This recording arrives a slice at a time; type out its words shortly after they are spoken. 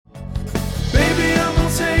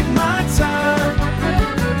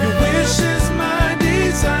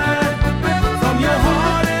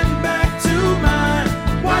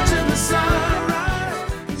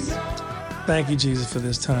thank you, Jesus, for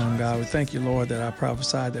this time, God. We thank you, Lord, that I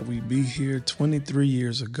prophesied that we'd be here 23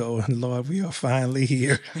 years ago. And Lord, we are finally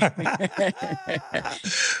here. I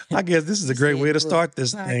guess this is a great way to start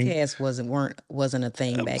this thing. Podcast wasn't a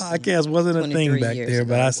thing back then. Podcast wasn't a thing back there,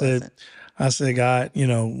 but I said, God, you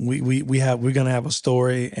know, we're going to have a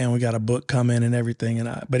story and we got a book coming and everything.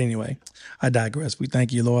 But anyway, I digress. We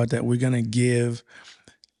thank you, Lord, that we're going to give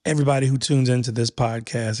everybody who tunes into this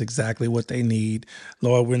podcast exactly what they need.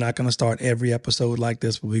 Lord, we're not going to start every episode like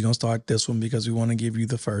this, but we're going to start this one because we want to give you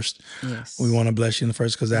the first. Yes. We want to bless you in the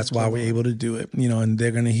first because that's why we're able to do it. You know, and they're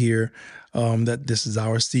going to hear that this is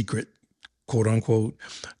our secret, quote unquote,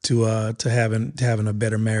 to having a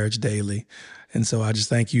better marriage daily. And so I just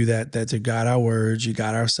thank you that you guide our words, you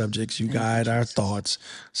guide our subjects, you guide our thoughts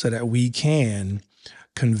so that we can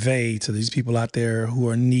convey to these people out there who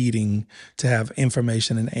are needing to have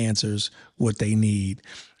information and answers what they need.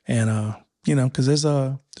 And, you know, because there's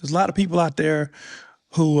a lot of people out there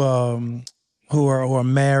who are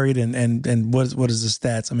married and what is the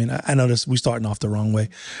stats? I mean, I know this, we're starting off the wrong way,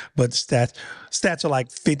 but stats are like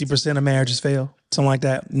 50% of marriages fail, something like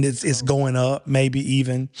that. And it's going up, maybe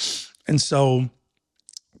even. And so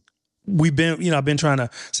I've been trying to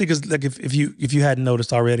see, because like if you hadn't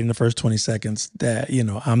noticed already in the first 20 seconds that, you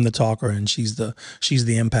know, I'm the talker and she's the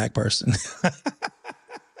impact person.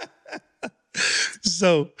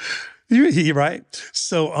 So you're right.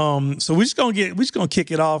 So we're just gonna kick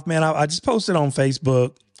it off, man. I just posted on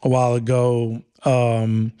Facebook a while ago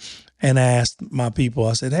and asked my people,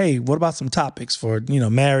 I said, hey, what about some topics for, you know,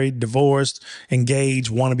 married, divorced, engaged,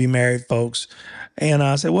 want to be married folks? And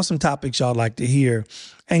I said, what's some topics y'all like to hear?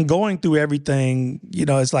 And going through everything, you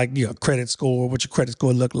know, it's like, you know, credit score, what your credit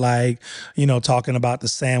score look like, you know, talking about the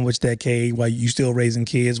sandwich decade while you still raising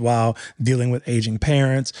kids while dealing with aging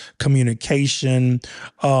parents, communication,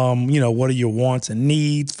 you know, what are your wants and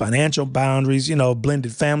needs, financial boundaries, you know,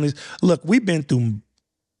 blended families. Look, we've been through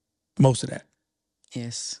most of that.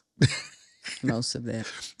 Yes. Most of that.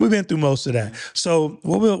 We've been through most of that. So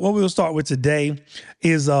what we'll start with today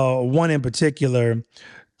is one in particular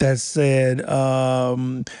that said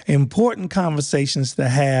important conversations to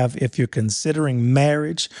have if you're considering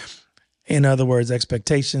marriage. In other words,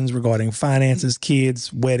 expectations regarding finances,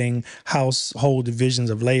 kids, wedding, household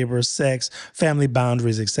divisions of labor, sex, family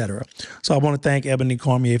boundaries, etc. So I want to thank Ebony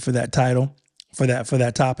Cormier for that title, for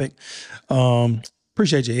that topic.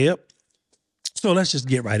 Appreciate your help. So let's just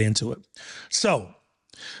get right into it. So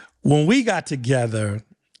when we got together,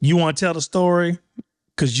 you want to tell the story?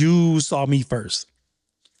 Because you saw me first.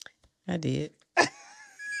 I did.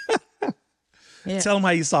 Yeah. Tell them how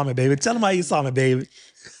you saw me, baby. Tell them how you saw me, baby.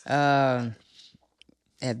 At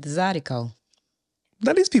the Zydeco.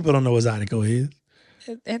 Now, these people don't know what Zydeco is.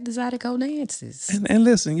 At the Zydeco dances. And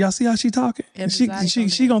listen, y'all see how she talking? She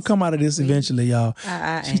gonna come out of this eventually, y'all.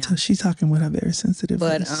 She talking with her very sensitive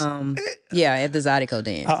voice. Yeah, at the Zydeco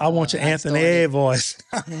dance. I want your Anthony voice.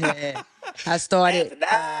 I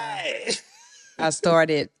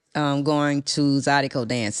started going to Zydeco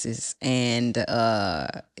dances, and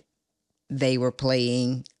they were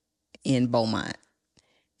playing in Beaumont,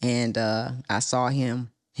 and I saw him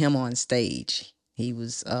on stage. He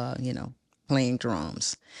was, you know, playing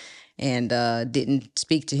drums, and didn't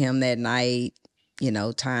speak to him that night. You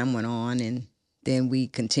know, time went on, and then we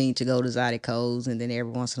continued to go to Zydeco's, and then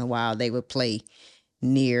every once in a while they would play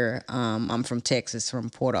near, I'm from Texas, from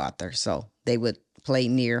Port Arthur, so they would play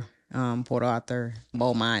near Port Arthur,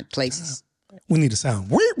 Beaumont, places. We need a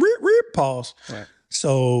sound. Pause. Right.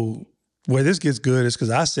 So where this gets good is because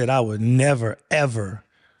I said I would never, ever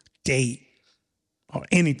date or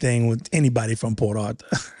anything with anybody from Port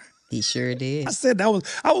Arthur. He sure did. I said I was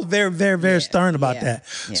very, very, very stern about that.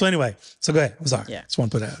 Yeah. So anyway, so go ahead. I'm sorry. Yeah. Just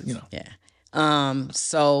want to put that, you know. Yeah.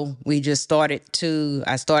 So we just I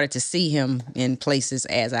started to see him in places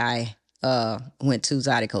as I went to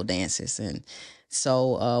Zydeco dances. And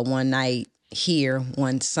so one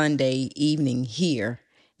Sunday evening here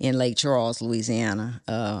in Lake Charles, Louisiana,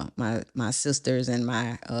 my sisters and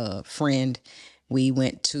my friend, we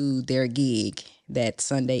went to their gig that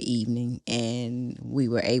Sunday evening, and we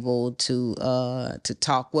were able to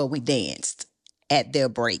talk. Well, we danced at their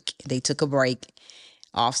break. They took a break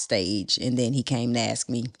off stage, and then he came to ask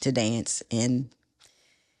me to dance. And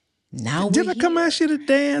now did I come ask you to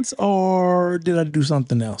dance, or did I do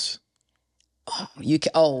something else? You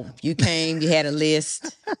came. You had a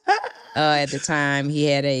list. At the time, he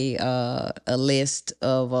had a list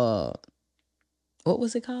of what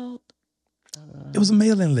was it called? It was a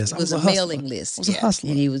mailing list. It was a mailing list. I was a hustler.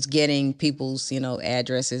 And he was getting people's,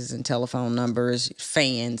 addresses and telephone numbers,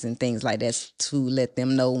 fans and things like that, to let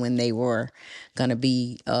them know when they were going to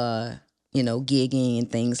be gigging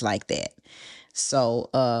and things like that. So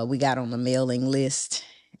we got on the mailing list,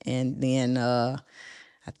 and then I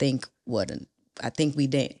think we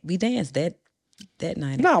danced that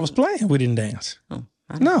night. No, I was playing. We didn't dance. Oh,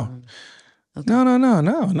 No. Okay.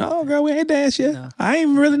 No, girl, we ain't dance yet. No. I ain't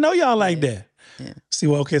even really know y'all like that. Yeah. See,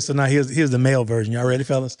 well, okay, so now here's the male version. Y'all ready,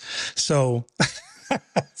 fellas? So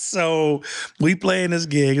we play in this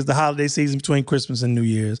gig. It's the holiday season between Christmas and New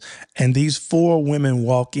Year's. And these 4 women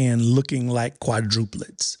walk in looking like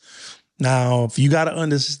quadruplets. Now, if you got to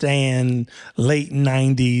understand late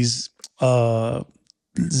 90s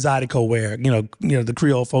Zydeco wear, the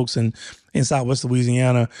Creole folks in Southwest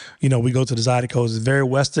Louisiana, we go to the Zydecos. It's very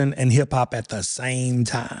Western and hip hop at the same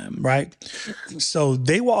time, right? So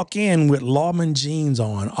they walk in with Lawman jeans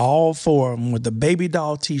on, all 4 of them, with the baby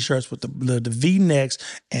doll t-shirts, with the V-necks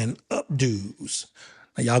and updos.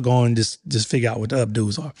 Now y'all go and just figure out what the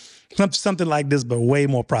updos are. Something like this, but way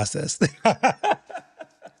more processed.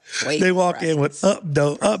 They walk in with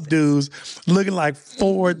updos, looking like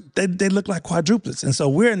 4. They look like quadruplets, and so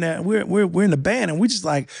we're in that. We're in the band, and we it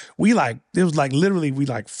was like literally we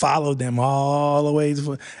followed them all the way. It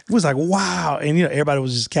was like wow, and everybody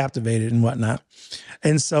was just captivated and whatnot.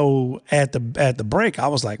 And so at the break, I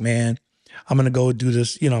was like, man, I'm gonna go do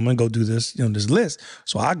this. I'm gonna go do this. This list.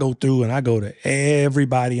 So I go through and I go to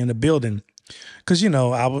everybody in the building. Because,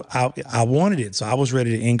 I wanted it. So I was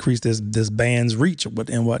ready to increase this band's reach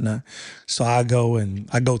and whatnot. So I go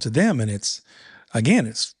to them, and it's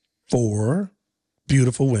 4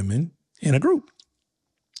 beautiful women in a group.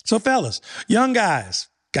 So fellas, young guys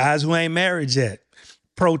who ain't married yet,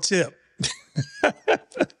 pro tip.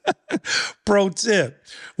 Pro tip.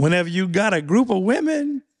 Whenever you got a group of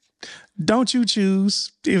women, don't you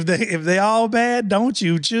choose. If they all bad, don't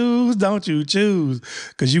you choose.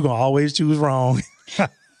 Because you're going to always choose wrong.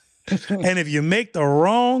 And if you make the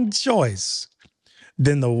wrong choice,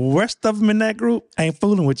 then the rest of them in that group ain't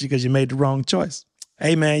fooling with you because you made the wrong choice.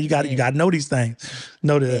 Hey man, you got to know these things.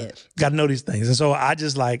 Got to know these things. And so I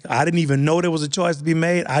didn't even know there was a choice to be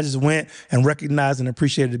made. I just went and recognized and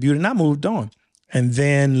appreciated the beauty, and I moved on. And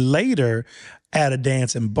then later, at a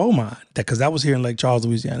dance in Beaumont, because that was here in Lake Charles,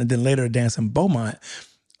 Louisiana. And then later, a dance in Beaumont,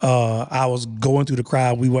 I was going through the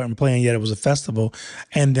crowd. We weren't playing yet. It was a festival.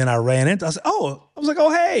 And then I ran into, I was like, oh,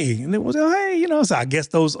 hey. And it was, oh, hey, so I guess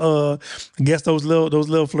those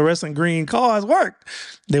little fluorescent green cars worked.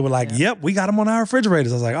 They were like, yep, we got them on our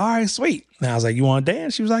refrigerators. I was like, all right, sweet. And I was like, you want to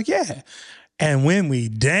dance? She was like, yeah. And when we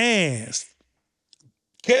danced,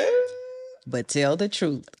 but tell the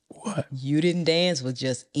truth. What? You didn't dance with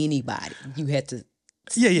just anybody. You had to.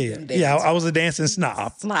 Yeah. I was a dancing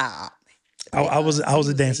snob. I was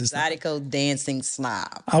a dancing snob. Zydeco dancing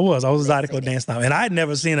snob. I was a Zydeco dancing snob. And I had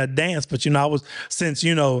never seen a dance, but I was, since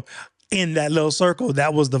in that little circle,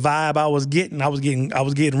 that was the vibe I was getting. I was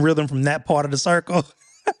getting rhythm from that part of the circle.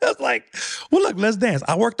 I was like, well, look, let's dance.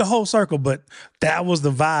 I worked the whole circle, but that was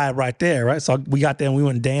the vibe right there, right? So we got there and we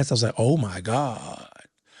went and danced. I was like, oh my God,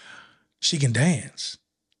 she can dance.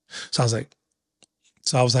 So I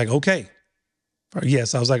was like, okay.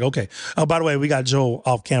 Yes, I was like, okay. Oh, by the way, we got Joel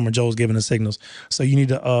off camera. Joel's giving us signals. So you need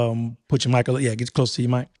to put your mic, get close to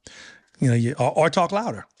your mic. Or talk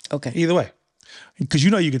louder. Okay. Either way. Because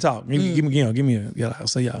you can talk. Give me a,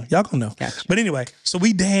 so y'all gonna know. Gotcha. But anyway, so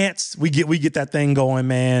we danced, we get that thing going,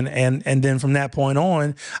 man. And then from that point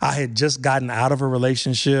on, I had just gotten out of a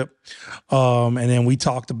relationship. And then we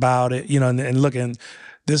talked about it, and look, and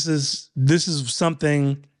this is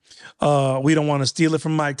something. We don't want to steal it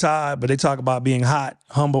from Mike Todd, but they talk about being hot,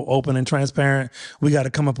 humble, open, and transparent. We got to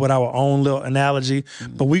come up with our own little analogy,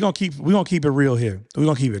 but we're gonna keep it real here. We're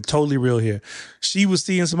gonna keep it totally real here. She was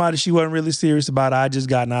seeing somebody she wasn't really serious about. I just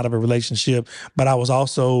gotten out of a relationship, but I was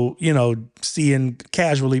also, seeing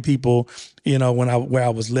casually people, where I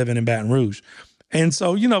was living in Baton Rouge, and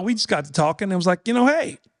so we just got to talking. And it was like,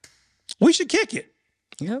 hey, we should kick it.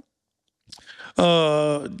 Yep.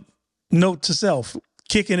 Note to self.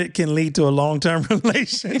 Kicking it can lead to a long-term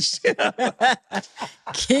relationship.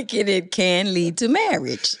 Kicking it can lead to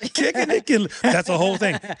marriage. That's the whole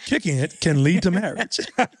thing. Kicking it can lead to marriage.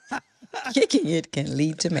 Kicking it can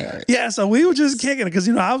lead to marriage. Yeah, so we were just kicking it because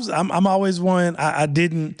I'm always one. I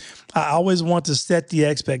always want to set the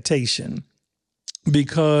expectation,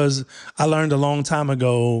 because I learned a long time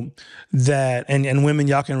ago that, and women,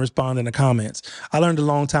 y'all can respond in the comments. I learned a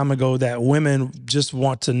long time ago that women just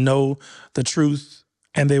want to know the truth.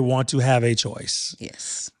 And they want to have a choice.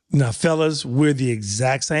 Yes. Now, fellas, we're the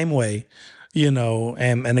exact same way,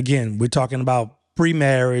 and again, we're talking about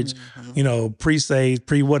pre-marriage, pre-save,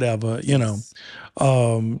 pre-whatever,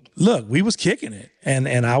 look, we was kicking it.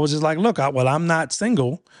 And I was just like, look, I'm not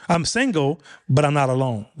single. I'm single, but I'm not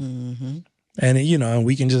alone. Mm-hmm. And, and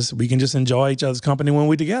we can just enjoy each other's company when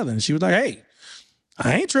we're together. And she was like, hey,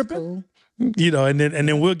 I ain't tripping. Cool. And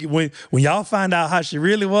then we'll get, when y'all find out how she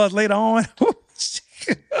really was later on,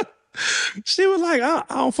 she was like, I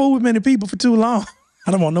don't fool with many people for too long.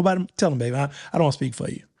 I don't want nobody to tell them, baby. I don't want to speak for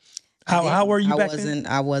you. How were you back then?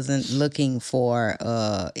 I wasn't looking for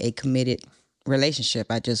a committed relationship.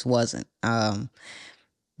 I just wasn't,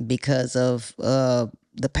 because of the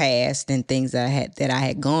past and things that I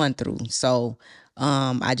had gone through. So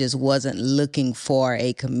I just wasn't looking for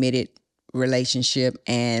a committed relationship,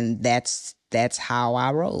 and that's how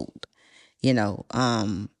I rolled,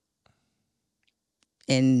 and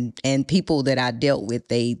people that I dealt with,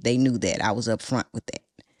 they knew that I was upfront with that,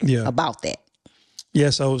 about that. Yeah,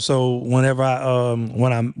 so whenever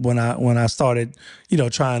when I started,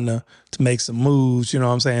 trying to make some moves, what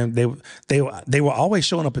I'm saying, they were always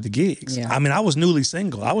showing up at the gigs. Yeah. I mean, I was newly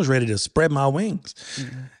single. I was ready to spread my wings.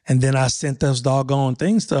 Mm-hmm. And then I sent those doggone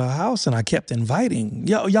things to her house, and I kept inviting.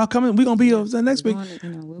 Y'all coming? We're gonna be the next week.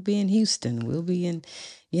 We'll be in Houston. We'll be in,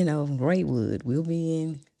 Raywood. We'll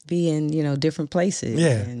be in different places.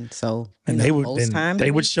 Yeah. And so, they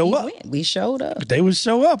would show up. We showed up. They would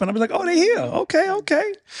show up, and I'd be like, oh, they're here. Okay.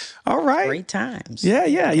 All right. Great times.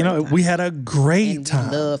 Yeah. We had a great time.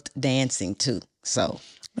 We loved dancing too. So.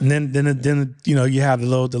 And then you have the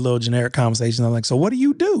little generic conversation. I'm like, so what do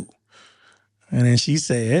you do? And then she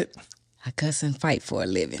said, I cuss and fight for a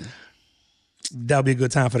living. That'll be a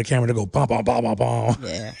good time for the camera to go bum, bum, bum, bum, bum.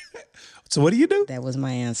 Yeah. So what do you do? That was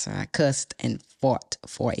my answer. I cussed and fought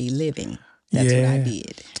for a living. That's what I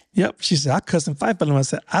did. Yep. She said, I cuss and fight for them. I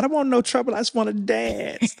said, I don't want no trouble. I just want to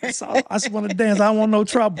dance. That's all. I just want to dance. I don't want no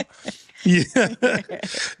trouble. Yeah.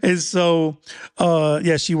 And so,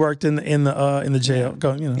 she worked in the jail.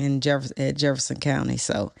 In Jefferson County.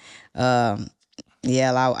 So, I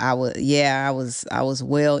was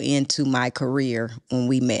well into my career when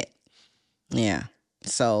we met. Yeah.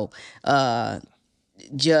 So,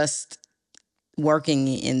 just working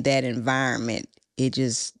in that environment, it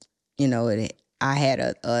just, I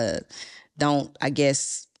had I'm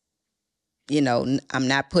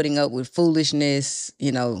not putting up with foolishness,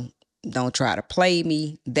 don't try to play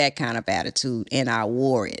me, that kind of attitude. And I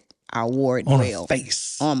wore it. On well.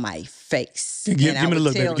 On my face. Give me the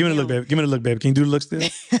look, baby. Give me the look, baby. Give me the look, baby. Can you do the look still? You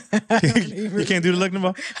can't do the look no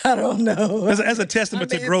more? I don't know. That's a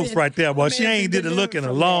testament to growth right there, boy. She ain't did the look in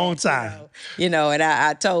a long time. And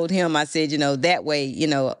I told him, I said, that way,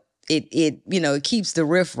 it keeps the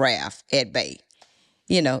riffraff at bay.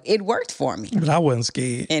 It worked for me. But I wasn't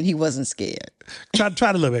scared. And he wasn't scared. Try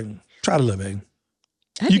to look, baby. Try to look, baby.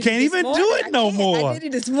 You can't even do it no more. I did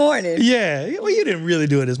it this morning. Yeah. Well, you didn't really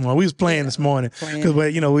do it this morning. We was playing this morning. Because,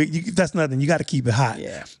 that's nothing. You got to keep it hot.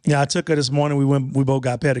 Yeah. I took her this morning. We both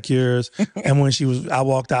got pedicures. And when I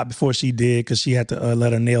walked out before she did, because she had to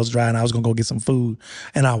let her nails dry, and I was going to go get some food.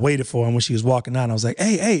 And I waited for her. And when she was walking out, I was like,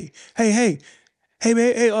 hey, man,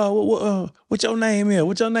 what's your name here?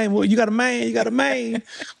 What's your name? You got a man?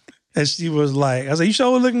 And she was like, I said, you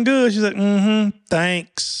sure looking good? She's like,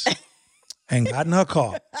 thanks. And got in her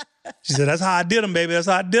car. She said, that's how I did them, baby. That's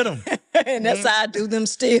how I did them. And that's how I do them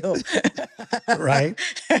still. Right.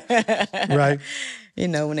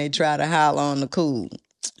 When they try to holler on the cool.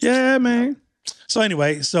 Yeah, man. So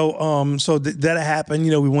anyway, that happened.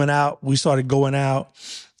 We went out. We started going out.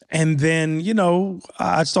 And then,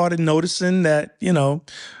 I started noticing that,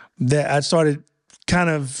 that I started kind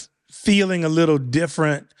of feeling a little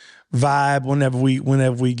different vibe whenever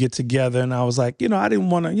we get together. And I was like, I didn't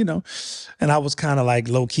want to, and I was kind of like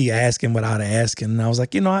low key asking without asking. And I was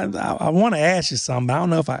like, I want to ask you something, but I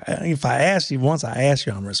don't know if I ask you once I ask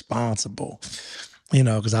you, I'm responsible,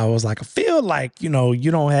 because I was like, I feel like, you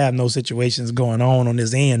don't have no situations going on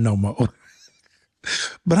this end no more.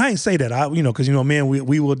 But I ain't say that, because, man,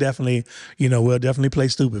 we will definitely, we'll definitely play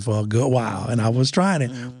stupid for a good while. And I was trying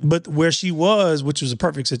it. Mm-hmm. But where she was, which was a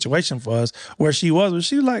perfect situation for us, where she was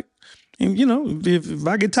she like, if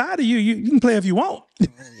I get tired of you, you can play if you want.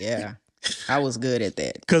 Yeah, I was good at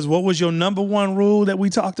that. Because what was your number one rule that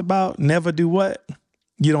we talked about? Never do what?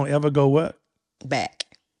 You don't ever go what? Back.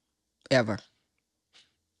 Ever.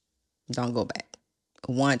 Don't go back.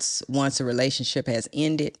 Once a relationship has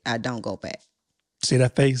ended, I don't go back. See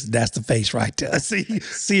that face? That's the face right there.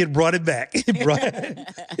 See, it brought it back. It brought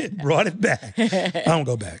it back. I don't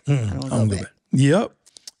go back. I don't go back. Yep.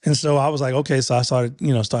 And so I was like, okay. So I started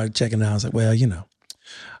checking out. I was like, well,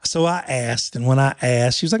 So I asked, and when I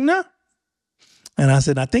asked, she was like, no. And I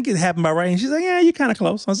said, I think it happened by right. And she's like, yeah, you're kind of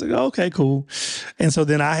close. I was like, okay, cool. And so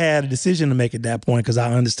then I had a decision to make at that point because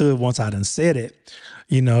I understood once I done said it,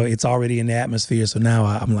 it's already in the atmosphere. So now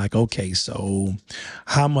I'm like, okay, so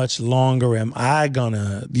how much longer am I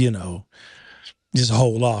gonna, just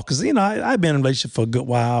hold off? Because, I've been in a relationship for a good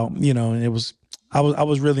while, and I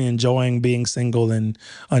was really enjoying being single and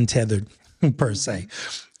untethered per se.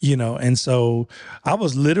 And so I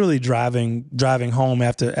was literally driving home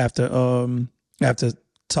after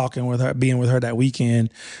talking with her, being with her that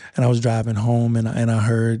weekend, and I was driving home and I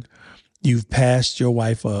heard, you've passed your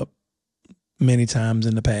wife up many times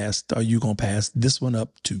in the past. Are you going to pass this one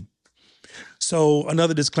up too? So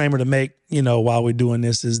another disclaimer to make, while we're doing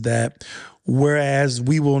this is that whereas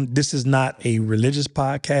this is not a religious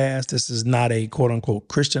podcast, this is not a quote unquote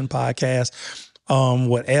Christian podcast.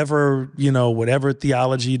 Whatever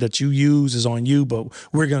theology that you use is on you, but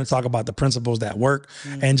we're going to talk about the principles that work.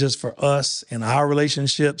 Mm-hmm. And just for us and our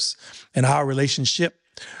relationships and our relationship,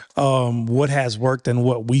 what has worked and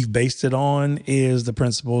what we've based it on is the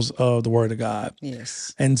principles of the Word of God.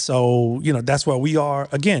 Yes. And so, that's where we are.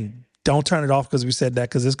 Again, don't turn it off because we said that,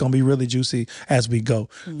 because it's going to be really juicy as we go.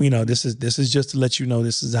 Mm-hmm. This is just to let you know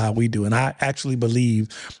this is how we do. And I actually believe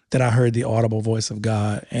that I heard the audible voice of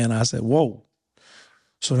God, and I said, whoa.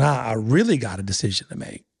 So now I really got a decision to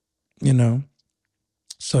make,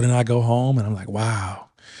 So then I go home and I'm like, wow.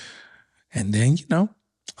 And then,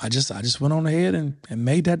 I just went on ahead and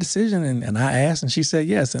made that decision, and I asked and she said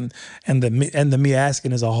yes. And the me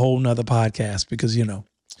asking is a whole nother podcast because,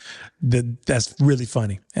 that's really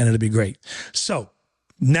funny and it'll be great. So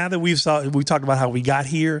now that we talked about how we got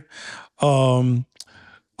here.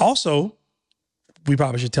 Also, we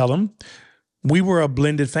probably should tell them, we were a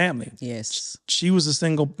blended family. Yes. She was a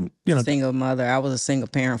single, single mother. I was a single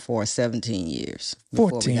parent for 17 years.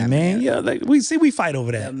 14, man. Married. Yeah, we fight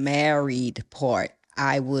over that. The married part.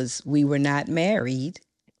 We were not married.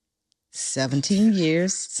 17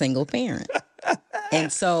 years, single parent.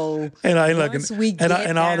 And so and all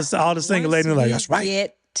the single ladies are like, that's right.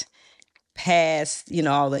 Get past,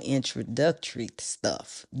 all the introductory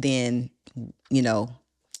stuff, then,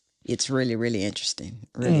 it's really, really interesting.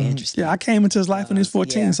 Really interesting. Yeah, I came into his life when he was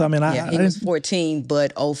 14. Yeah. So, he was 14,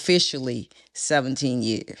 but officially 17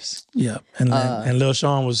 years. Yeah. And Lil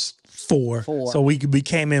Sean was 4. So we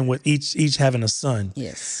came in with each having a son.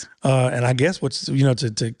 Yes. And I guess what's,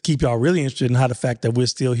 to keep y'all really interested in how the fact that we're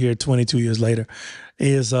still here 22 years later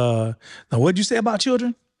is, now what did you say about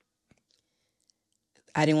children?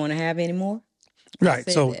 I didn't want to have any more. Right.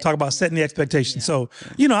 So talk about setting the expectations. Yeah.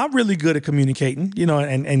 So, I'm really good at communicating,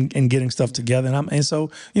 and getting stuff together. And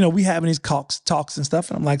so, we having these talks and stuff.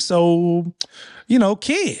 And I'm like, so,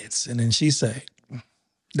 kids. And then she say,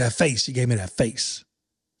 that face, she gave me that face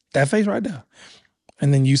right there.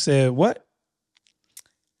 And then you said, what?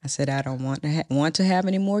 I said, I don't want to have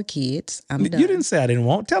any more kids. I'm done. You didn't say I didn't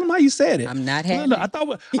want. Tell them how you said it. I'm not having. Look, I thought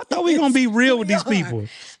we were going to be real with these people.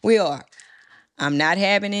 We are. I'm not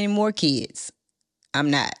having any more kids. I'm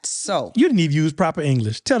not. So you didn't even use proper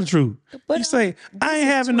English. Tell the truth. But you say I ain't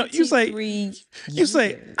having no. You say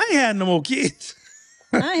I ain't having no more kids.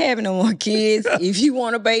 I ain't having no more kids. If you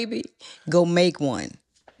want a baby, go make one,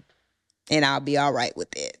 and I'll be all right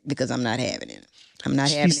with it because I'm not having it. I'm not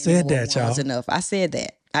having it. She said that, y'all. Enough. I said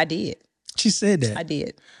that. I did. She said that. I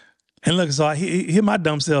did. And look, so I hear my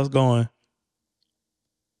dumb self going,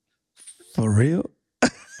 for real?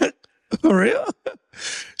 For real?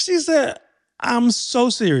 She said, I'm so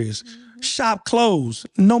serious. Mm-hmm. Shop closed.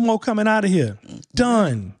 No more coming out of here.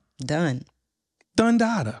 Done. Done. Done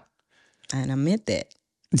data. And I meant that.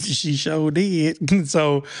 She sure did.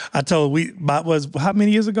 So I told how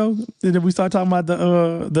many years ago did we start talking about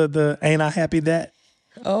the ain't I happy that?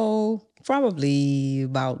 Oh, probably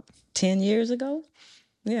about 10 years ago.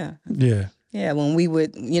 Yeah. Yeah. Yeah, when we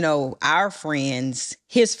would, our friends,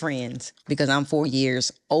 his friends, because I'm 4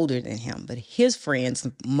 years older than him, but his friends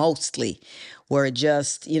mostly were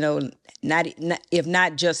just, not if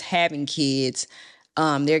not just having kids,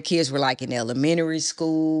 their kids were like in elementary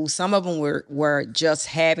school. Some of them were just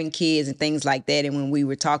having kids and things like that. And when we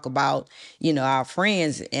would talk about, our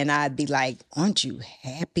friends, and I'd be like, aren't you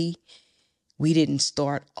happy we didn't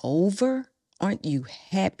start over? Aren't you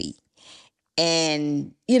happy?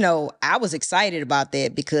 And, I was excited about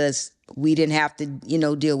that because we didn't have to,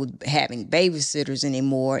 deal with having babysitters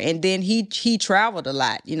anymore. And then he traveled a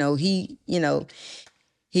lot. He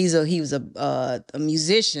was a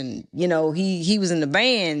musician. He was in the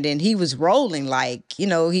band and he was rolling like, he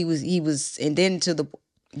was, and then to the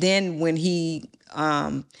Then when he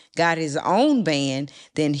got his own band,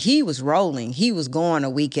 then he was rolling. He was going a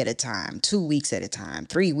week at a time, 2 weeks at a time,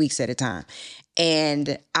 3 weeks at a time.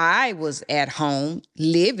 And I was at home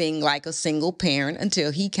living like a single parent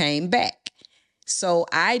until he came back. So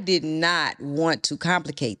I did not want to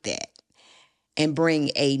complicate that and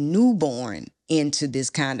bring a newborn into this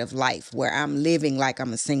kind of life where I'm living like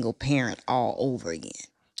I'm a single parent all over again.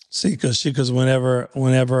 See, because whenever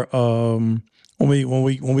when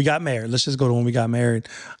we got married, let's just go to when we got married.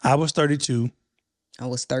 I was 32. I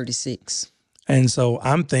was 36. And so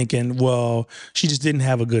I'm thinking, well, she just didn't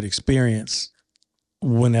have a good experience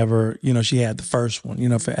whenever, she had the first one,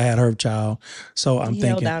 had her child. So I'm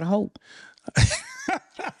thinking. Held out hope.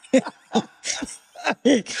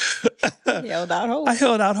 Held out hope. I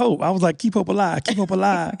held out hope. I was like, keep hope alive, keep hope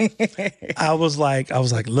alive. I was like,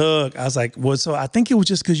 look, well, so I think it was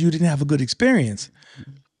just because you didn't have a good experience.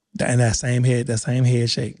 And that same head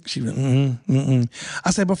shake. She went, I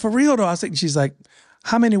said, but for real though, she's like,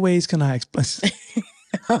 how many ways can I express?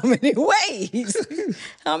 How many ways?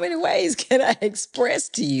 How many ways can I express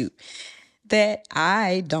to you that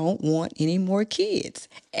I don't want any more kids?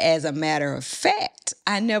 As a matter of fact,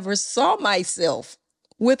 I never saw myself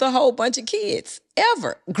with a whole bunch of kids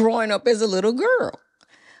ever growing up as a little girl.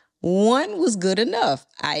 One was good enough.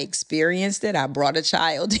 I experienced it. I brought a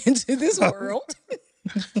child into this world.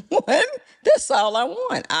 One, that's all I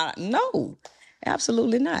want. No,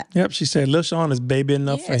 absolutely not. Yep, she said, Lil Sean is baby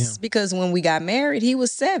enough for him. Because when we got married, he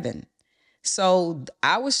was 7. So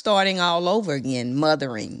I was starting all over again,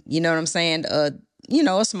 mothering. You know what I'm saying? A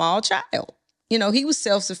small child. He was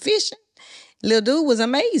self-sufficient. Little dude was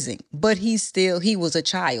amazing, but he was a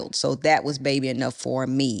child. So that was baby enough for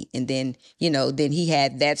me. And then, then he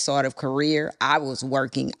had that sort of career. I was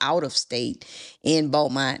working out of state in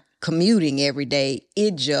Beaumont, commuting every day.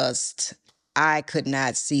 I could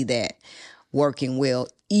not see that working well,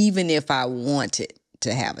 even if I wanted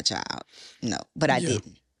to have a child. No, but I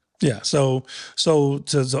didn't. Yeah. So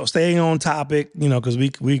staying on topic, because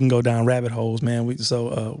we can go down rabbit holes, man. We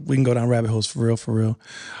can go down rabbit holes for real.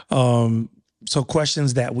 So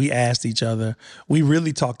questions that we asked each other, we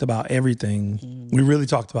really talked about everything. Mm. We really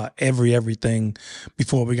talked about everything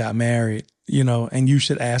before we got married, and you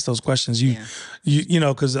should ask those questions.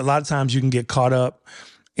 Because a lot of times you can get caught up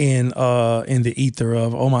in the ether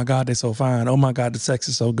of, oh my God, they're so fine. Oh my God, the sex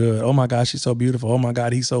is so good. Oh my God, she's so beautiful. Oh my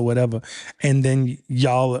God, he's so whatever. And then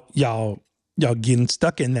y'all getting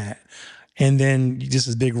stuck in that. And then just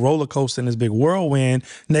this big roller coaster and this big whirlwind.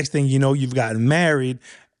 Next thing you know, you've gotten married.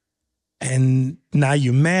 And now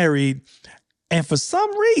you're married. And for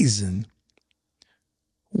some reason,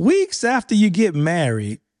 weeks after you get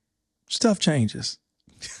married, stuff changes.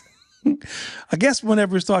 I guess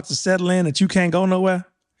whenever it starts to settle in that you can't go nowhere,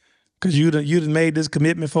 because you done made this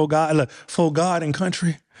commitment for God and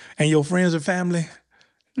country and your friends and family,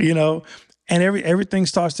 and everything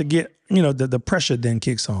starts to get, the pressure then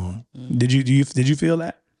kicks on. Mm. Did you feel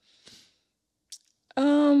that?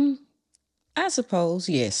 I suppose,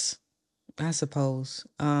 yes. I suppose.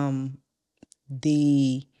 I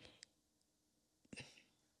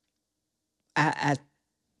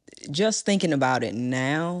just thinking about it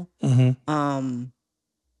now,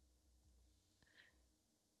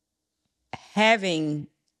 having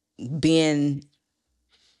been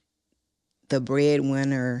the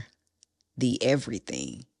breadwinner, the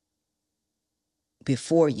everything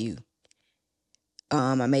before you,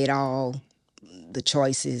 I made all the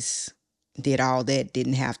choices, did all that,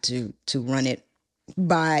 didn't have to run it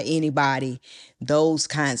by anybody. Those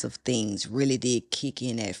kinds of things really did kick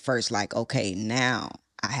in at first. Like, okay, now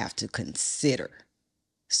I have to consider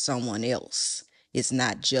someone else. It's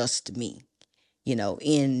not just me,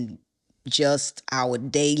 in just our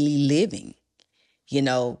daily living,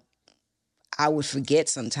 I would forget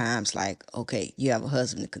sometimes, like, okay, you have a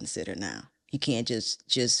husband to consider now. You can't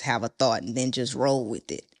just have a thought and then just roll with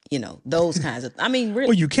it. Those kinds of, really.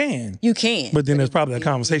 Well, you can. You can. But then there's probably a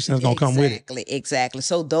conversation that's going to come with it. Exactly.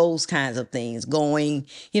 So those kinds of things, going,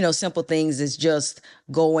 simple things is just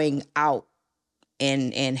going out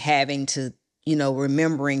and having to,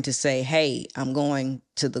 remembering to say, hey, I'm going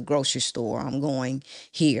to the grocery store. I'm going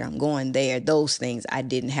here. I'm going there. Those things I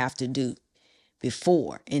didn't have to do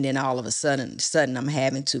before. And then all of a sudden I'm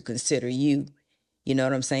having to consider you. You know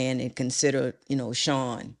what I'm saying? And consider,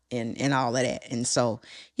 Sean and all of that. And so,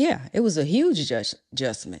 yeah, it was a huge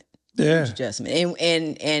adjustment. Yeah. Huge adjustment.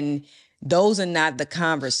 And those are not the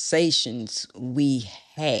conversations we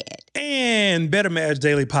had. And Better Marriage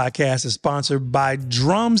Daily podcast is sponsored by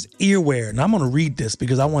Drums Earwear. And I'm going to read this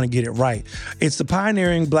because I want to get it right. It's the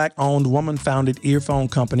pioneering Black-owned, woman-founded earphone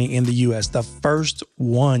company in the U.S., the first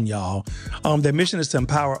one, y'all. Their mission is to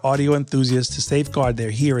empower audio enthusiasts to safeguard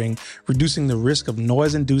their hearing, reducing the risk of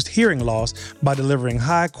noise-induced hearing loss by delivering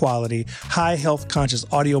high-quality, high health-conscious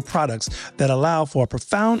audio products that allow for a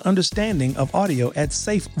profound understanding of audio at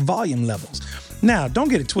safe volume levels. Now, don't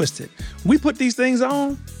get it twisted. We put these things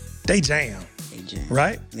on, they jam.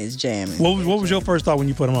 Right? It's jamming. What was your first thought when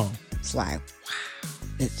you put them on? It's like, wow,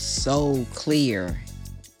 it's so clear.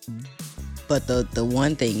 But the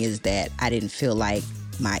one thing is that I didn't feel like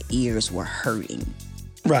my ears were hurting.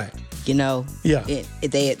 Right. You know? Yeah.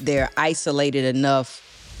 They're isolated enough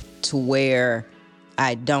to where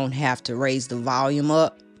I don't have to raise the volume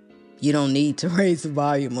up. You don't need to raise the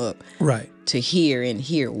volume up. Right. To hear and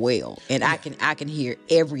hear well. And I can hear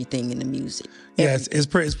everything in the music. Yeah, it's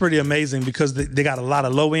pretty amazing because they got a lot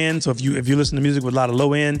of low end. So if you listen to music with a lot of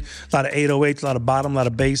low end, a lot of 808s, a lot of bottom, a lot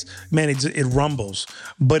of bass, man, it rumbles.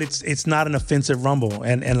 But it's not an offensive rumble,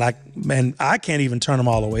 and I can't even turn them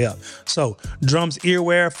all the way up. So Drums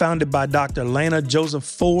Earwear, founded by Dr. Lena Joseph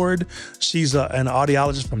Ford. She's an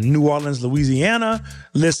audiologist from New Orleans, Louisiana.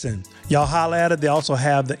 Listen, y'all holla at it. They also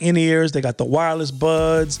have the in-ears. They got the wireless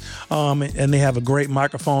buds, and they have a great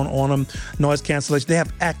microphone on them. Noise cancellation. They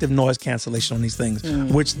have active noise cancellation on these things,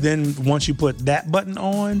 which then once you put that button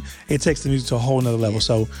on, it takes the music to a whole nother level.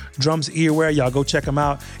 So Drums Earwear, y'all go check them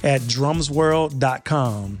out at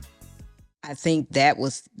drumsworld.com. I think that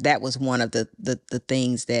was one of the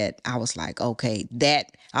things that I was like, okay, I'd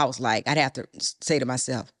have to say to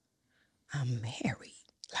myself, I'm married,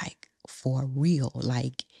 like for real,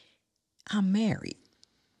 like I'm married.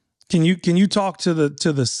 Can you talk to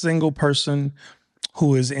the single person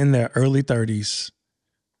who is in their early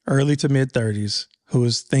to mid 30s, who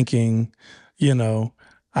is thinking,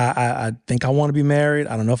 I think I want to be married.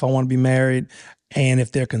 I don't know if I want to be married. And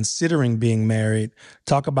if they're considering being married,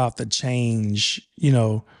 talk about the change, you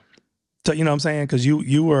know what I'm saying? Because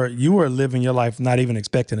you were living your life not even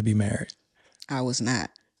expecting to be married. I was not.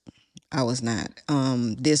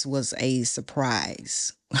 This was a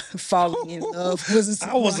surprise. Falling in love was a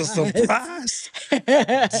surprise. I was a surprise.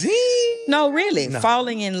 No, really. No.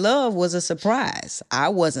 Falling in love was a surprise. I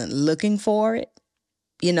wasn't looking for it.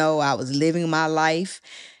 I was living my life.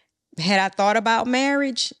 Had I thought about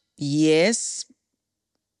marriage? Yes.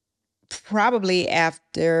 Probably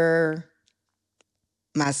after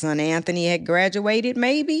my son Anthony had graduated,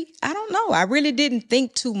 maybe. I don't know. I really didn't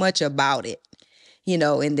think too much about it.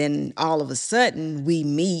 And then all of a sudden we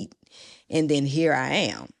meet, and then here I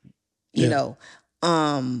am, you know.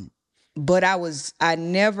 But I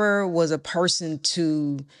never was a person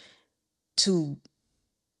to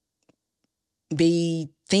be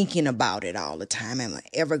thinking about it all the time. Am I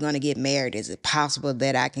ever going to get married? Is it possible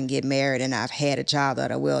that I can get married? And I've had a child out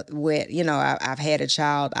of I've had a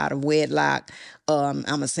child out of wedlock.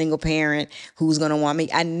 I'm a single parent. Who's going to want me?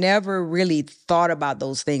 I never really thought about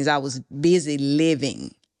those things. I was busy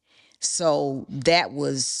living. So that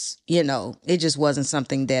was, it just wasn't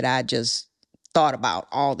something that I just thought about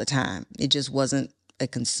all the time. It just wasn't a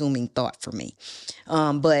consuming thought for me.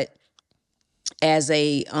 But as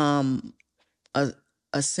a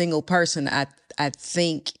single person, I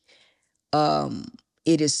think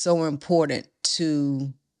it is so important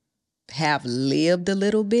to have lived a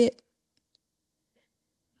little bit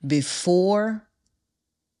before,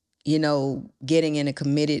 getting in a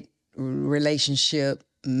committed relationship,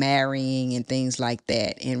 marrying and things like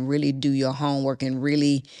that, and really do your homework. And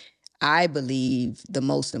really, I believe the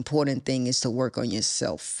most important thing is to work on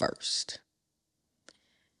yourself first.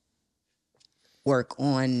 Work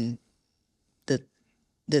on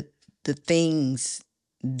the things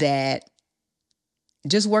that,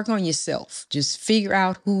 just work on yourself. Just figure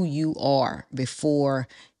out who you are before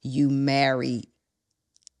you marry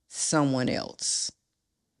someone else.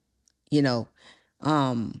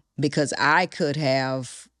 Because I could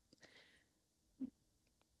have,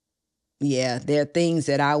 there are things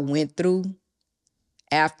that I went through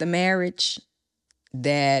after marriage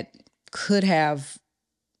that could have,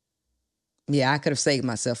 I could have saved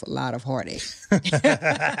myself a lot of heartache.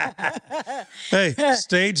 Hey,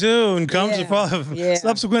 stay tuned. Comes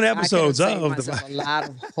subsequent episodes of a lot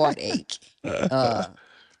of heartache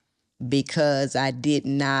because I did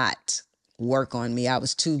not work on me. I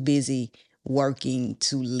was too busy working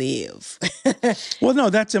to live. Well, no,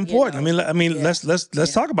 that's important.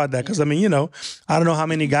 Let's talk about that, because I don't know how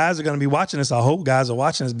many guys are going to be watching this. I hope guys are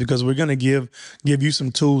watching this, because we're going to give you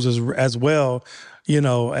some tools as well,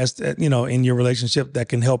 as in your relationship, that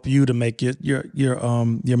can help you to make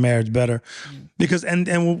your marriage better. Because and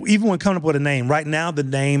even when coming up with a name, right now the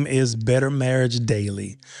name is Better Marriage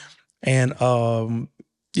Daily, and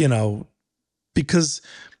because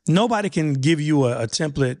nobody can give you a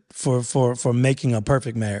template for making a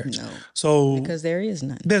perfect marriage. No, so because there is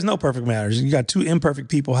none. There's no perfect marriage. You got two imperfect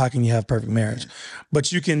people. How can you have perfect marriage? Yeah.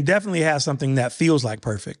 But you can definitely have something that feels like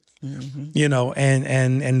perfect. Mm-hmm.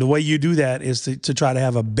 And the way you do that is to try to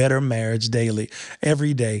have a better marriage daily,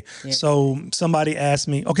 every day. Yeah. So somebody asked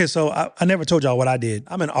me, okay, so I never told y'all what I did.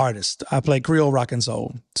 I'm an artist. I play Creole rock and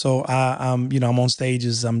soul. So I'm on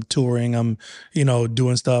stages, I'm touring, I'm,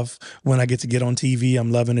 doing stuff. When I get on TV,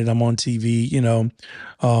 I'm loving it. I'm on TV,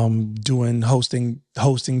 hosting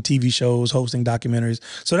TV shows, hosting documentaries.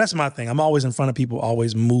 So that's my thing. I'm always in front of people,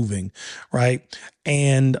 always moving. Right.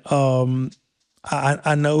 And,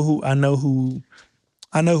 I know who I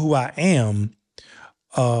am.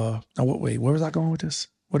 Wait, where was I going with this?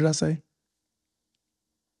 What did I say?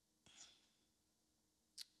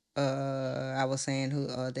 I was saying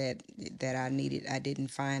that I didn't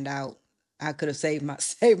find out. I could have saved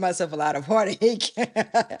myself a lot of heartache.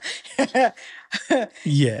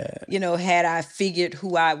 Yeah. Had I figured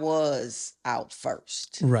who I was out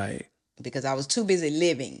first. Right. Because I was too busy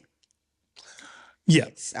living. Yeah.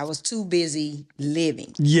 Yes, I was too busy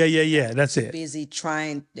living. Yeah. That's it.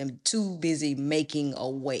 I'm too busy making a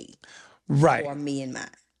way. Right. For me and mine.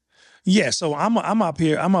 Yeah, so I'm up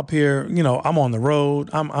here, I'm on the road,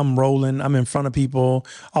 I'm rolling, I'm in front of people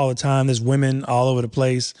all the time. There's women all over the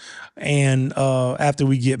place. And after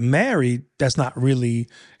we get married, that's not really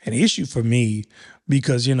an issue for me,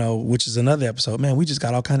 because, which is another episode. Man, we just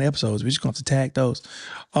got all kind of episodes. We just going to have to tag those.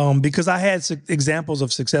 Because I had examples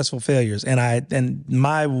of successful failures. And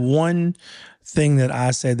my one thing that I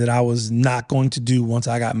said that I was not going to do once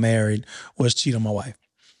I got married was cheat on my wife.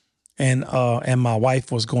 And my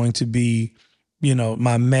wife was going to be,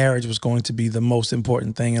 my marriage was going to be the most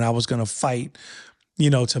important thing. And I was going to fight,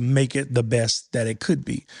 to make it the best that it could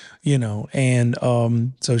be, And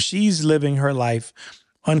so she's living her life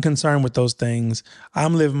unconcerned with those things.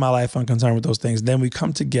 I'm living my life unconcerned with those things. Then we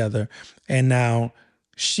come together, and now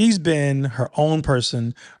she's been her own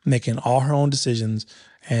person, making all her own decisions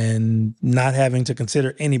and not having to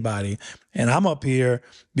consider anybody. And I'm up here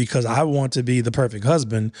because I want to be the perfect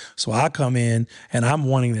husband. So I come in and I'm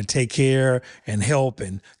wanting to take care and help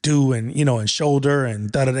and do and, and shoulder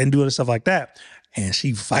and and do other stuff like that. And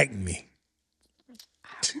she fighting me.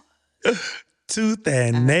 Tooth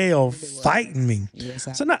and nail fighting me. Yes,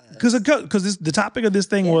 so not because the topic of this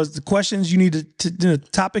thing was the questions you need to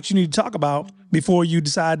topics you need to talk about before you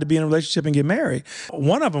decide to be in a relationship and get married.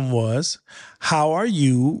 One of them was, how are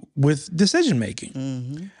you with decision making?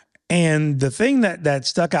 Mm-hmm. And the thing that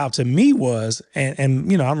stuck out to me was, and I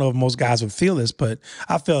don't know if most guys would feel this, but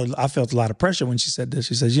I felt a lot of pressure when she said this.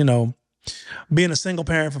 She says, being a single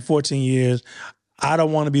parent for 14 years, I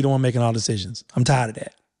don't want to be the one making all decisions. I'm tired of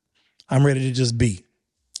that. I'm ready to just be.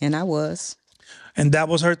 And I was. And that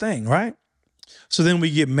was her thing, right? So then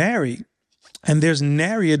we get married, and there's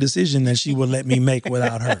nary a decision that she would let me make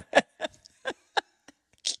without her.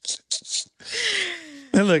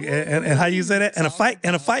 And look, and how you say that? And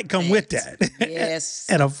a fight come with that. Yes.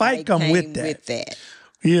 And a fight come with that.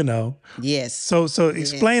 Yes. So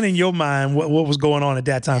explain in your mind what was going on at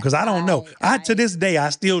that time, because I don't know. To this day, I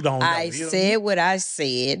still don't know. I said what I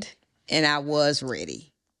said, and I was ready.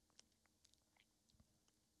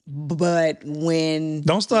 But when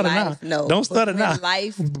don't start it now. No, don't start it now.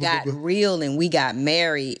 Life got real and we got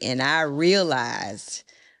married, and I realized,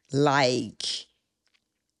 it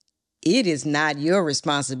is not your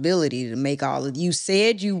responsibility to make all of. You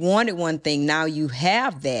said you wanted one thing, now you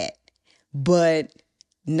have that, but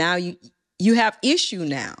now you have issue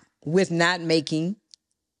now with not making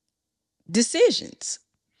decisions.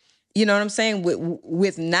 You know what I'm saying?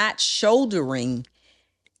 With not shouldering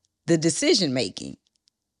the decision making.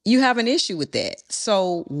 You have an issue with that.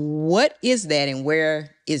 So what is that, and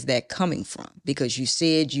where is that coming from? Because you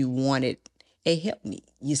said you wanted a helpmeet.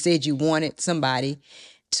 You said you wanted somebody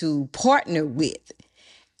to partner with.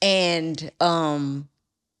 And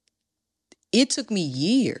it took me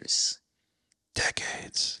years.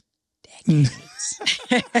 Decades.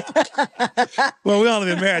 Well, we only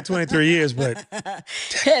been married 23 years, but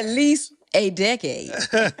at least a decade.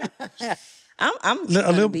 I'm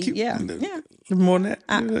a little, yeah. More than that.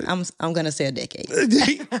 I'm gonna say a decade.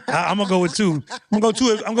 I'm gonna go with 2. I'm gonna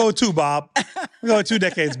go with 2, Bob. I'm gonna go with 2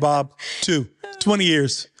 decades, Bob. 20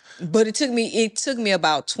 years. But it took me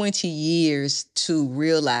about 20 years to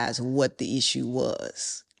realize what the issue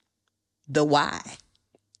was. The why.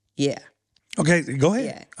 Yeah. Okay, go ahead.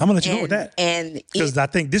 Yeah. I'm gonna let you go with that. And because I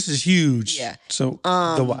think this is huge. Yeah. So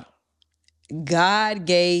the why. God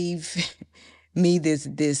gave me this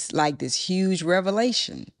huge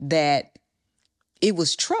revelation that it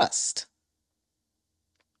was trust.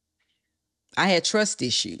 I had trust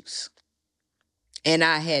issues. And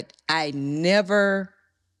it never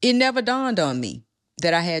dawned on me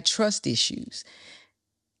that I had trust issues.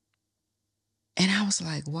 And I was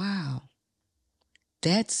like, wow,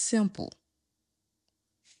 that's simple.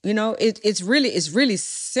 You know, it's really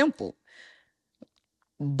simple,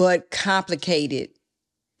 but complicated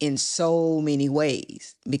in so many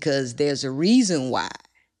ways, because there's a reason why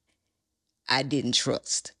I didn't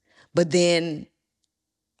trust. But then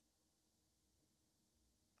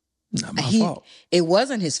not my fault. It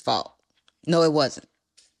wasn't his fault. No, it wasn't.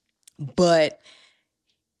 But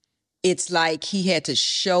it's like he had to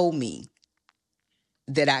show me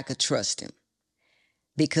that I could trust him,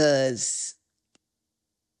 because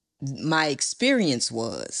my experience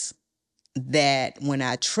was that when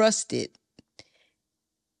I trusted,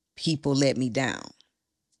 people let me down.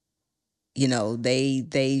 You know,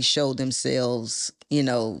 they showed themselves, you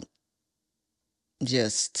know,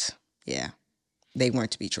 just, yeah, they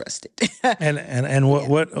weren't to be trusted. and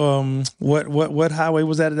what highway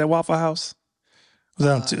was that at that Waffle House?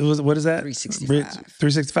 Was that what is that? 365.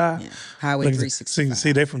 365? Yeah. Highway 365.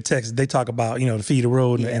 See, they're from Texas. They talk about, the feeder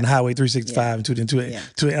road and Highway 365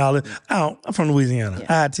 and all that. I'm from Louisiana.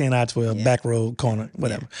 I-10, I-12, back road, corner,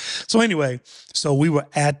 whatever. So anyway, so we were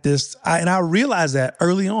at this, and I realized that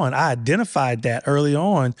early on. I identified that early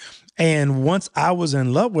on. And once I was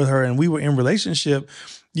in love with her and we were in relationship,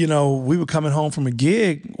 we were coming home from a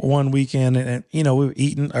gig one weekend and we were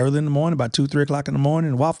eating early in the morning, about 2, 3 o'clock in the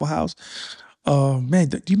morning, Waffle House. Man,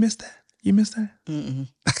 do you miss that? You miss that? Mm-mm.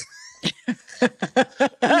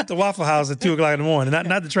 I'm at the Waffle House at 2 o'clock in the morning,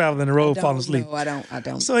 not to travel in the road, falling asleep. No, I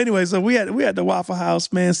don't. So anyway, we had the Waffle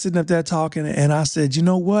House, man, sitting up there talking, and I said, you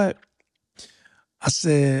know what? I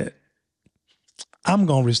said, I'm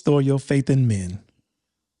gonna restore your faith in men.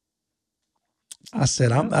 I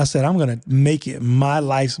said, I'm going to make it my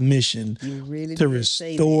life's mission to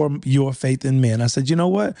restore your faith in men. I said, you know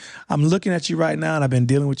what? I'm looking at you right now, and I've been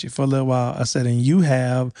dealing with you for a little while. I said, and you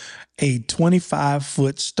have a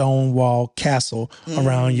 25-foot stone wall castle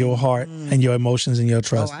around your heart and your emotions and your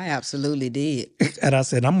trust. Oh, I absolutely did. And I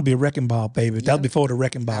said, I'm going to be a wrecking ball, baby. That was before the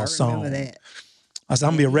wrecking ball song. I remember that. I said,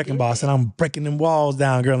 I'm going to be a wrecking ball. I said, I'm breaking them walls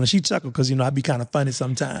down, girl. And she chuckled because, I be kind of funny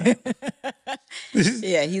sometimes.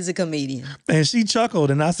 Yeah, he's a comedian. And she chuckled.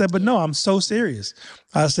 And I said, but no, I'm so serious.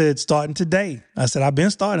 I said, starting today. I said, I've been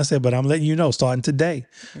starting. I said, but I'm letting you know, starting today,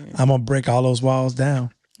 I'm going to break all those walls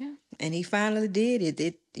down. Yeah. And he finally did it.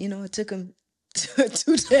 It took him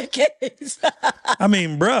 2 decades. I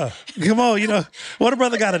mean, bruh, come on, what a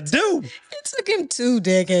brother got to do. It took him 2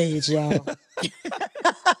 decades, y'all.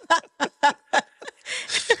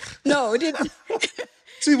 No, it didn't.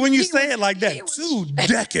 See, when you say it like that, 2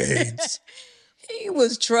 decades. He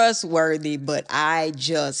was trustworthy, but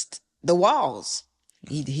the walls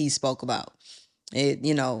he spoke about. It,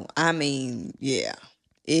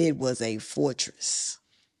 it was a fortress.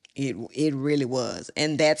 It really was.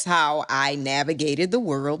 And that's how I navigated the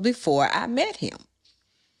world before I met him.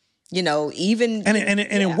 Even... And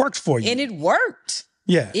it worked for you. And it worked.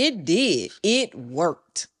 Yeah. It did. It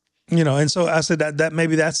worked. And so I said that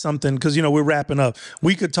maybe that's something, because, we're wrapping up.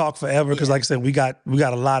 We could talk forever because, like I said, we got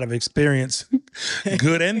a lot of experience,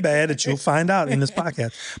 good and bad, that you'll find out in this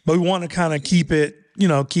podcast. But we want to kind of keep it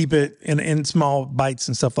in small bites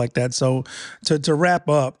and stuff like that. So to wrap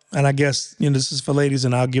up, and I guess, this is for ladies,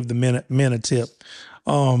 and I'll give the men a tip.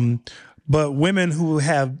 But women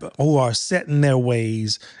who are set in their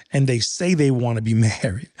ways and they say they want to be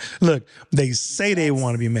married. Look, they say they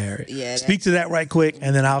want to be married. Yeah, speak to that right quick,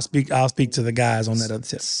 and then I'll speak to the guys on that other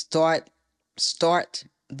tip. Start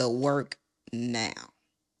the work now.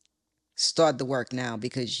 Start the work now,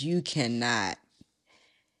 because you cannot.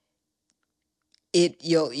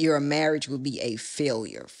 Your marriage will be a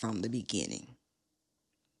failure from the beginning.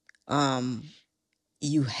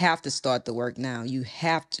 You have to start the work now. You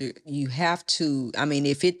have to, I mean,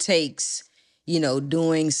 if it takes,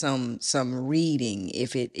 doing some reading,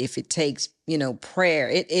 if it takes,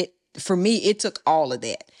 prayer, for me, it took all of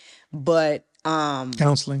that. But,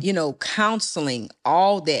 counseling, counseling,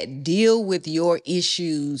 all that, deal with your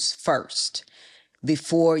issues first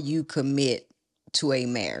before you commit to a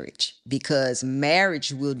marriage, because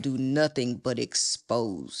marriage will do nothing but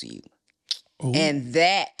expose you. Ooh. And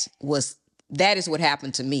that is what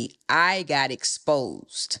happened to me. I got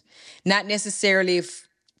exposed, not necessarily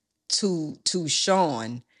to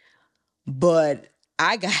Sean, but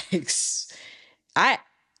I got I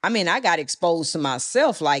got exposed to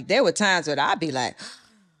myself. Like, there were times that I'd be like,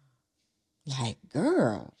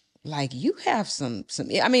 girl, like, you have some,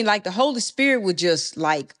 like, the Holy Spirit would just,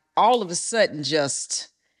 like, all of a sudden just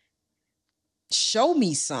show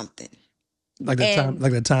me something. Like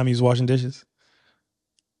the time he was washing dishes.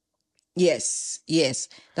 Yes.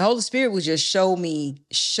 The Holy Spirit would just show me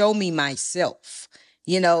myself,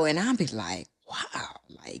 and I'd be like, wow,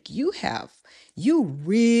 like, you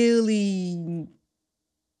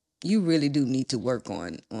really do need to work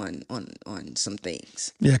on some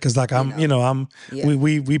things. Yeah, because like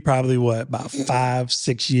we probably about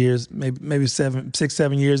 5-6 years, maybe 7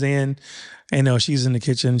 years in, and she's in the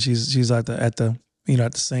kitchen, she's at the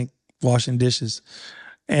sink washing dishes,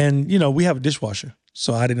 and we have a dishwasher,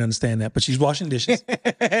 so I didn't understand that, but she's washing dishes.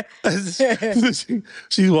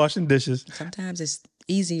 She's washing dishes. Sometimes it's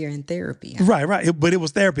easier in therapy. Right, but it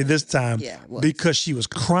was therapy this time, because she was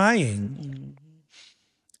crying. Mm-hmm.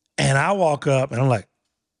 And I walk up and I'm like,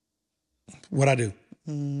 what I do?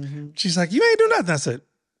 Mm-hmm. She's like, you ain't do nothing. I said,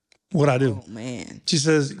 what I do? Oh, man. She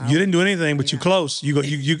says, you didn't do anything, but you close. You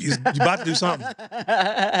about to do something.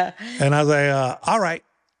 And I was like, all right.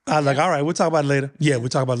 I was like, all right, we'll talk about it later. Yeah, we'll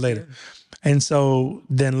talk about it later. And so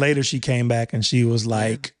then later she came back and she was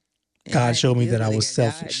like, God showed me that I was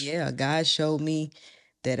selfish. God showed me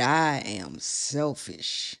that I am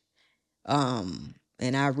selfish.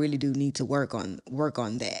 And I really do need to work on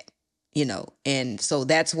that, And so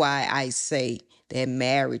that's why I say that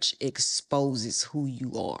marriage exposes who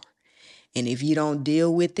you are. And if you don't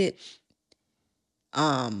deal with it,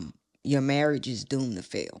 your marriage is doomed to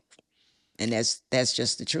fail. And that's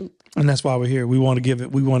just the truth. And that's why we're here. We want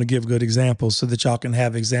to give good examples so that y'all can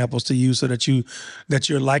have examples to use, so that you're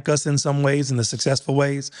like us in some ways, in the successful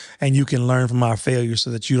ways, and you can learn from our failures so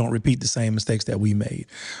that you don't repeat the same mistakes that we made.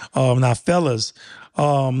 Now, fellas,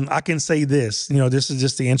 I can say this, this is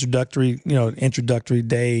just the introductory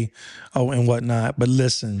day, and whatnot. But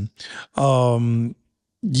listen, I've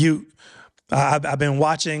been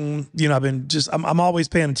watching, I'm always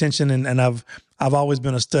paying attention, and I've always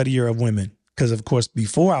been a studier of women, because of course,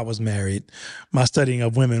 before I was married, my studying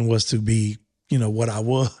of women was to be, what I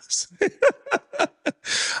was.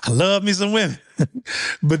 I love me some women.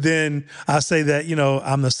 But then I say that,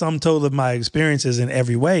 I'm the sum total of my experiences in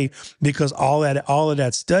every way, because all of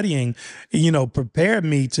that studying, prepared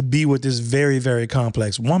me to be with this very, very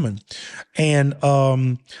complex woman. And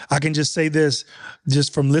I can just say this,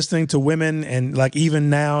 just from listening to women, and like even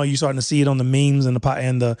now you're starting to see it on the memes and the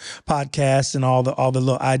podcasts and all the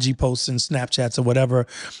little IG posts and Snapchats or whatever,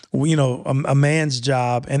 a man's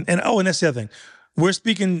job. And that's the other thing. We're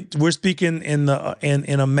speaking in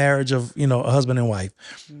a marriage of, a husband and wife.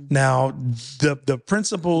 Mm-hmm. Now, the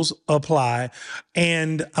principles apply,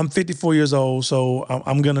 and I'm 54 years old, so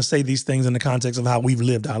I'm going to say these things in the context of how we've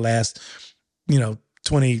lived our last,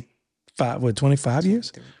 25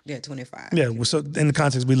 years? Yeah, 25. Yeah, so in the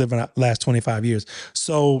context we live in our last 25 years.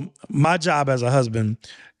 So my job as a husband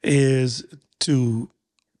is to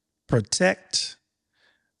protect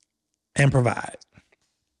and provide.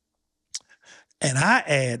 And I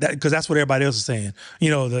add that because that's what everybody else is saying.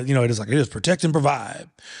 It is like, it is protect and provide.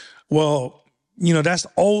 Well, that's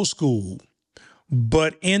old school.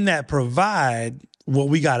 But in that provide, what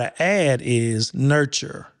we got to add is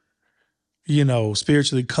nurture,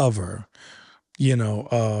 spiritually cover,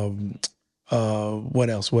 what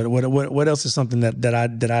else? What else is something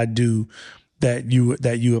that I do that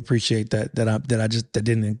you appreciate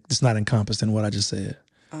it's not encompassed in what I just said?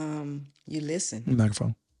 You listen.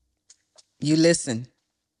 Microphone. You listen,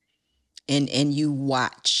 and you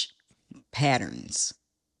watch patterns.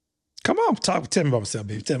 Come on, tell me about myself,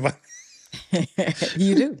 baby. Tell me about.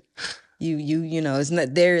 You do. It's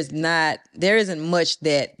not. There isn't much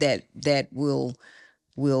that will.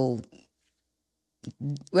 Well,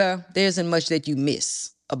 there isn't much that you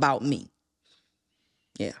miss about me.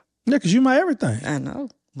 Yeah. Yeah, because you're my everything. I know.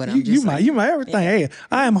 But you my everything. Yeah. Hey,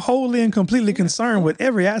 I am wholly and completely concerned with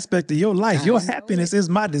every aspect of your life. Your happiness is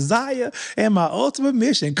my desire and my ultimate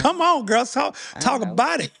mission. Come on, girls, talk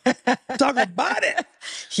about it. Talk about it.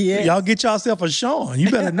 Yes. Y'all get yourself a Sean. You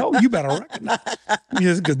better know. You better recognize.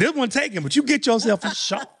 Because this one taken, but you get yourself a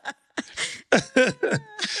Sean.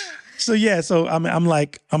 So yeah. So I'm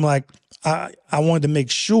like I wanted to make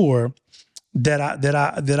sure that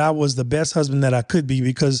I was the best husband that I could be,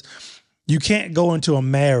 because you can't go into a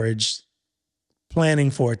marriage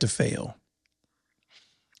planning for it to fail.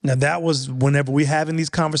 Now, that was whenever we having these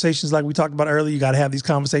conversations like we talked about earlier, you got to have these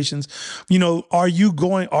conversations. You know, are you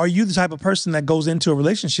the type of person that goes into a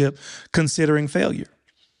relationship considering failure?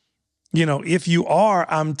 You know, if you are,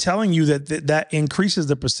 I'm telling you that increases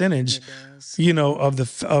the percentage, you know,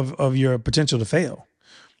 of your potential to fail.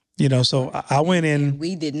 You know, so I went in.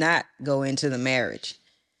 We did not go into the marriage,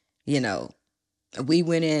 you know. We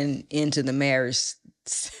went into the marriage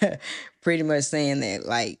pretty much saying that,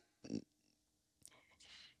 like,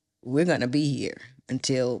 we're gonna be here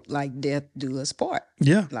until like death do us part.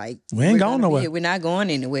 Yeah, like we ain't going nowhere. We're not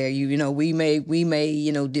going anywhere. You know, we may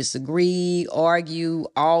you know disagree, argue,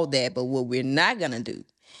 all that, but what we're not gonna do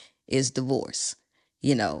is divorce.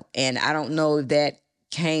 You know, and I don't know if that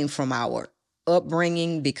came from our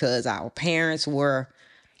upbringing because our parents were,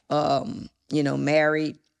 you know,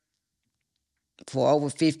 married for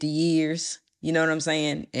over 50 years. You know what I'm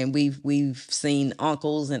saying? And we've seen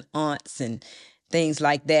uncles and aunts and things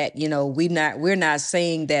like that. You know, we're not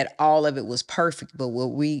saying that all of it was perfect, but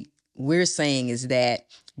what we're saying is that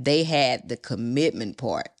they had the commitment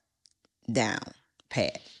part down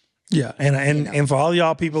pat. Yeah, and for all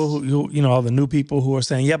y'all people who you know, all the new people who are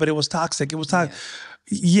saying, yeah, but it was toxic. It was toxic.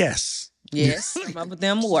 Yeah. Yes, some of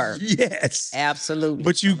them were. Yes, absolutely.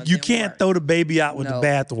 But you can't throw the baby out with the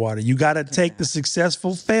bathwater. You got to take the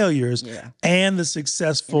successful failures and the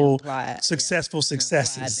successful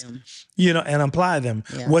successes, you know, and apply them.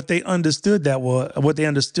 Yeah. What they understood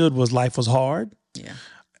was life was hard. Yeah,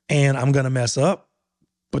 and I'm gonna mess up,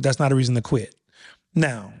 but that's not a reason to quit.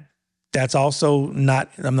 Now, that's also not.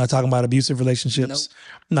 I'm not talking about abusive relationships. Nope.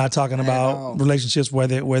 Not talking about relationships where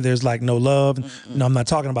there's like no love. Mm-mm. No, I'm not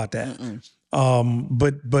talking about that.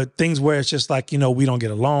 But things where it's just like, you know, we don't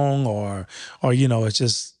get along or you know, it's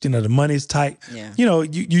just, you know, the money's tight. Yeah. You know,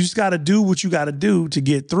 you just got to do what you got to do to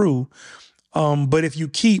get through. But if you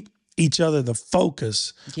keep each other the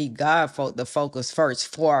focus, keep God the focus first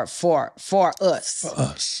for us. For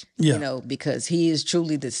us. Yeah. You know, because He is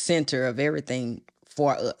truly the center of everything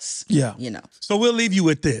for us. Yeah. You know. So we'll leave you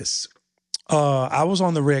with this. I was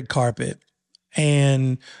on the red carpet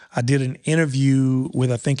and I did an interview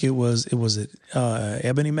with, I think it was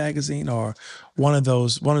Ebony Magazine or one of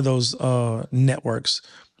those networks.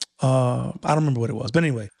 I don't remember what it was, but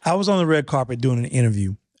anyway, I was on the red carpet doing an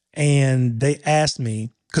interview and they asked me,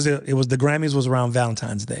 because it was the Grammys was around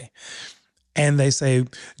Valentine's Day. And they say,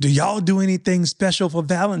 do y'all do anything special for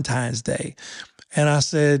Valentine's Day? And I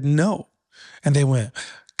said, no. And they went,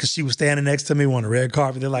 because she was standing next to me on the red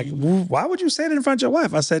carpet. They're like, why would you say that in front of your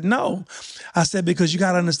wife? I said, no. I said, because you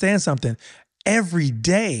got to understand something. Every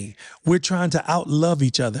day, we're trying to outlove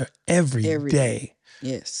each other every day.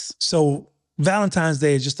 Yes. So Valentine's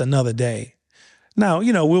Day is just another day. Now,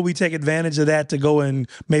 you know, will we take advantage of that to go and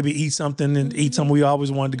maybe eat something and eat something we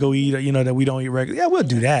always wanted to go eat, or, you know, that we don't eat regularly? Yeah, we'll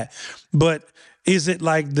do that. But is it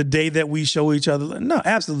like the day that we show each other? No,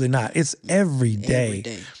 absolutely not. It's every day. Every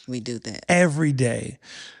day we do that. Every day.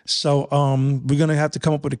 So we're gonna have to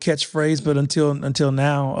come up with a catchphrase, but until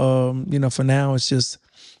now, you know, for now it's just,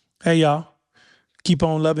 hey y'all, keep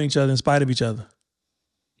on loving each other in spite of each other.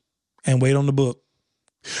 And wait on the book.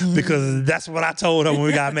 Because that's what I told her when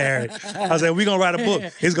we got married. I said, we're gonna write a book.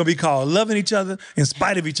 It's gonna be called Loving Each Other in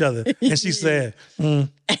Spite of Each Other. And she said, do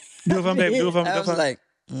it for me, baby, do it for me. I was like,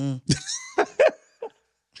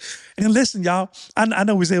 And listen, y'all, I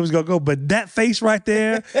know we said it was going to go, but that face right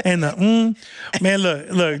there and the man,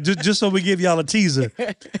 look, just so we give y'all a teaser.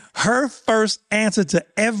 Her first answer to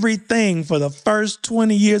everything for the first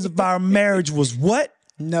 20 years of our marriage was what?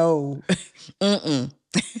 No. You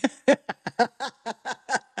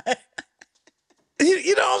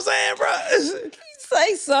know what I'm saying, bro?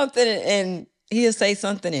 Say something and he'll say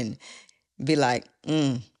something and be like,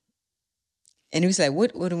 And he say,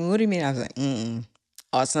 what do you mean? I was like,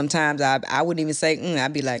 Or sometimes I wouldn't even say,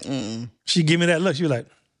 I'd be like, She give me that look. She was like,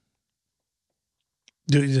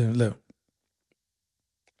 dude, look.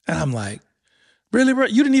 And I'm like, really, bro?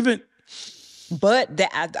 You didn't even. But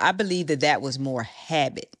I believe that was more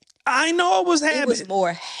habit. I know it was habit. It was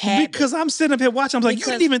more habit. Because I'm sitting up here watching. I'm like, you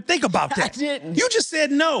didn't even think about that. I didn't. You just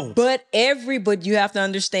said no. But you have to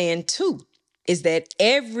understand too, is that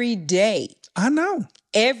every day. I know.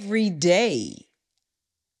 Every day.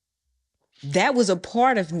 That was a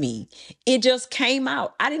part of me. It just came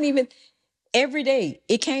out. I didn't even, every day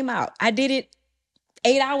it came out. I did it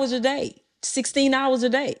 8 hours a day, 16 hours a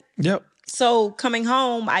day. Yep. So coming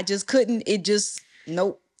home, I just couldn't,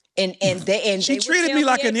 nope. And she treated me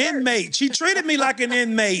like an inmate. She treated me like an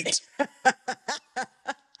inmate. I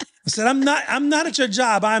said, I'm not at your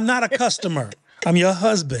job. I'm not a customer. I'm your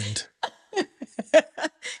husband.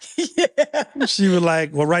 Yeah, She was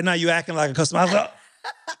like, well, right now you acting like a customer. I was like,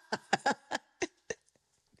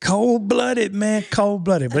 cold-blooded, man,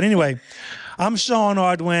 cold-blooded. But anyway, I'm Sean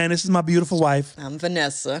Ardwan. This is my beautiful wife. I'm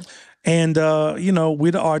Vanessa. And,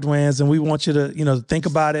 we're the Ardwans, and we want you to, think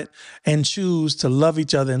about it and choose to love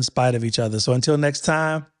each other in spite of each other. So until next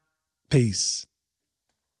time, peace.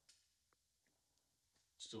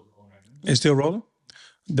 It's still rolling?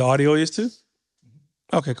 The audio is too?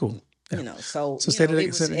 Okay, cool. Yeah. So say that it again,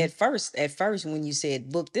 was say that again. at first when you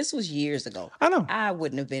said book, this was years ago. I know. I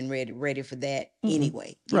wouldn't have been ready for that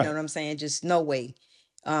anyway. You Right. know what I'm saying? Just no way.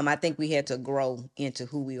 I think we had to grow into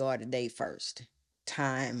who we are today first.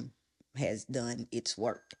 Time has done its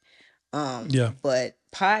work. Yeah. But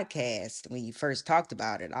podcast, when you first talked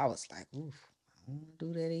about it, I was like, oof, I don't want to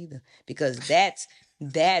do that either. Because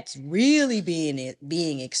that's really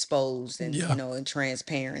being exposed and Yeah. and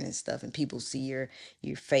transparent and stuff, and people see your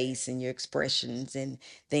face and your expressions and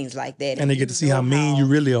things like that, And they get to see how mean you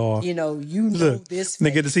really are. Look, this they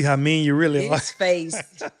get to see how mean you really are. this face.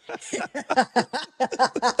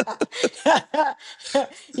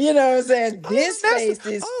 You know what I'm saying? This face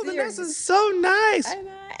is serious. Vanessa's so nice. And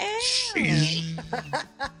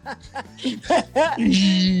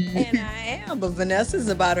I am, but Vanessa's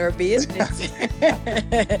about her business.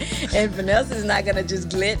 And Vanessa's not gonna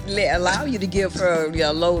just allow you to give her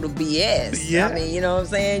a load of BS. Yeah. I mean, you know what I'm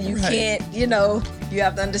saying? You can't, you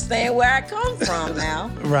have to understand where I come from now.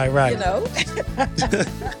 Right.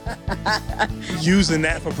 Using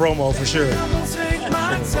that for promo for sure. Take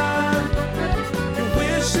my time.